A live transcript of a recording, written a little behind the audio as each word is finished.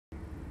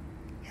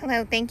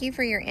Hello, thank you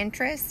for your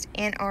interest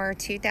in our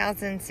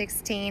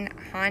 2016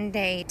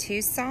 Hyundai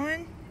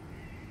Tucson.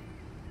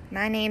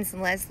 My name's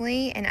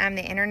Leslie and I'm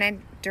the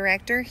Internet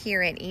Director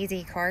here at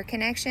Easy Car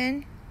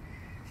Connection.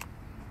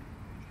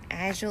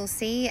 As you'll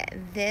see,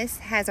 this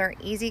has our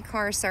Easy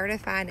Car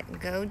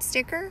Certified Gold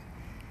sticker.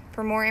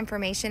 For more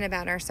information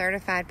about our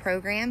certified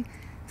program,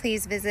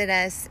 please visit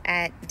us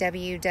at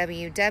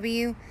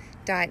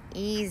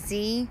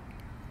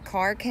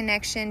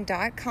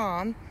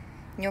www.easycarconnection.com.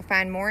 You'll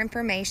find more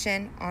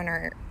information on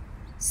our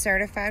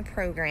certified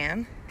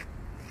program.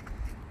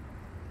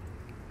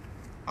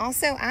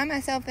 Also, I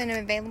myself am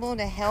available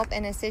to help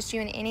and assist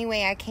you in any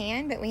way I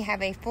can, but we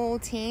have a full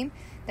team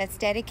that's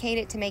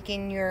dedicated to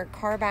making your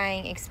car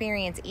buying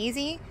experience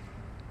easy.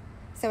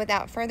 So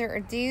without further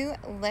ado,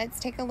 let's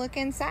take a look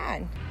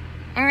inside.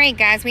 All right,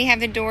 guys, we have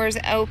the doors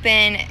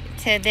open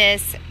to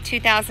this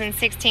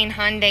 2016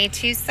 Hyundai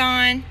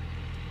Tucson.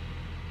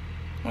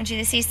 I want you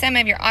to see some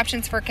of your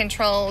options for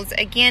controls.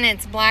 Again,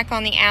 it's black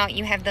on the out.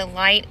 You have the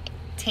light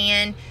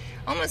tan,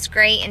 almost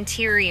gray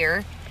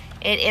interior.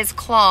 It is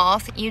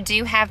cloth. You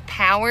do have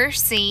power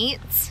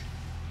seats.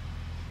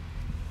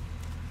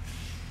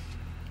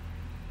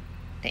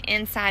 The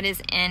inside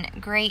is in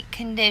great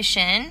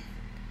condition.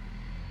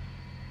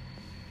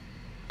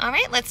 All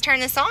right, let's turn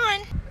this on.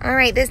 All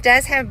right, this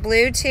does have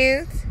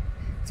Bluetooth.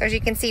 So as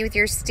you can see with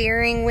your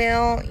steering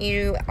wheel,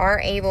 you are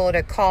able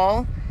to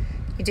call.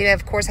 You do,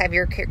 of course, have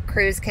your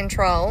cruise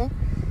control.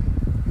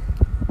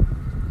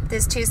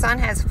 This Tucson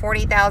has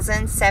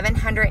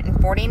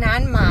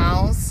 40,749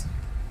 miles.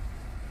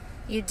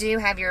 You do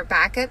have your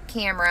backup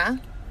camera.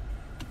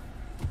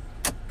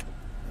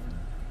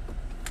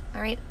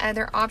 All right,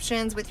 other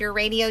options with your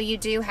radio, you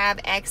do have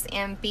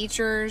XM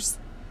features.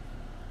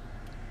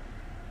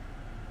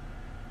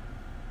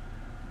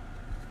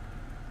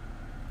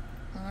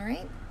 All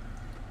right.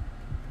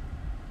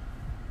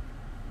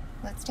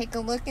 Let's take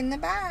a look in the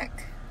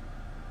back.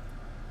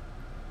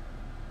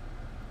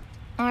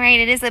 All right,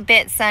 it is a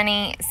bit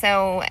sunny,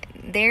 so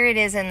there it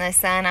is in the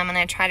sun. I'm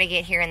going to try to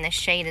get here in the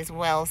shade as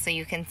well so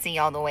you can see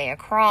all the way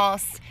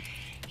across.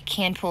 You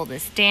can pull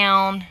this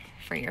down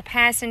for your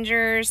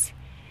passengers.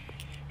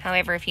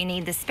 However, if you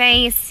need the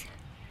space,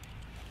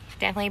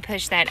 definitely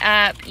push that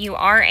up. You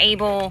are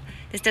able,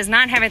 this does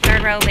not have a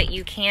third row, but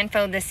you can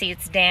fold the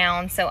seats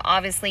down. So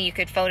obviously you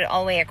could fold it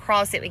all the way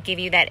across. It would give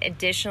you that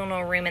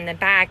additional room in the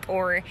back,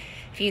 or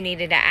if you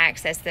needed to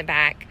access the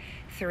back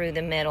through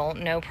the middle,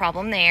 no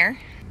problem there.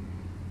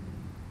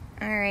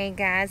 All right,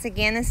 guys,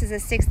 again, this is a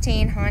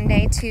 16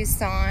 Hyundai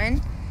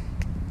Tucson.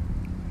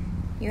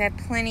 You have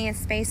plenty of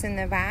space in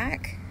the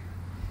back.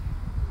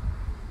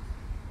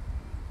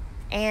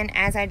 And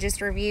as I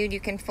just reviewed,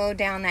 you can fold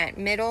down that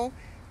middle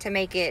to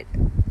make it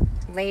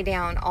lay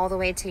down all the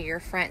way to your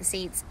front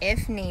seats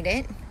if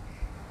needed.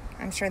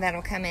 I'm sure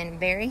that'll come in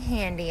very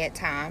handy at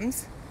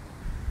times.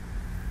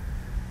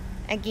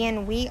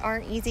 Again, we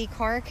are Easy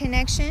Car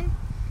Connection.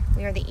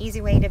 We are the easy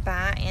way to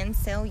buy and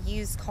sell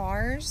used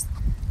cars.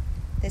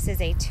 This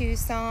is a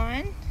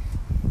Tucson.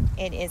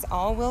 It is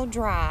all-wheel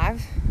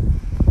drive.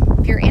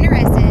 If you're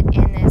interested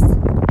in this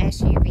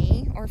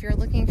SUV, or if you're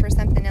looking for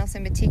something else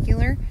in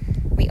particular,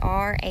 we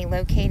are a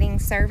locating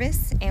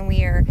service, and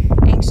we are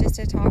anxious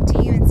to talk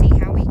to you and see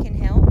how we can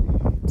help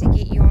to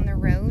get you on the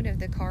road of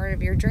the car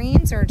of your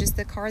dreams, or just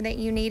the car that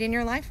you need in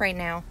your life right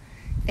now.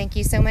 Thank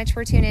you so much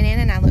for tuning in,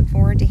 and I look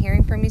forward to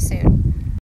hearing from you soon.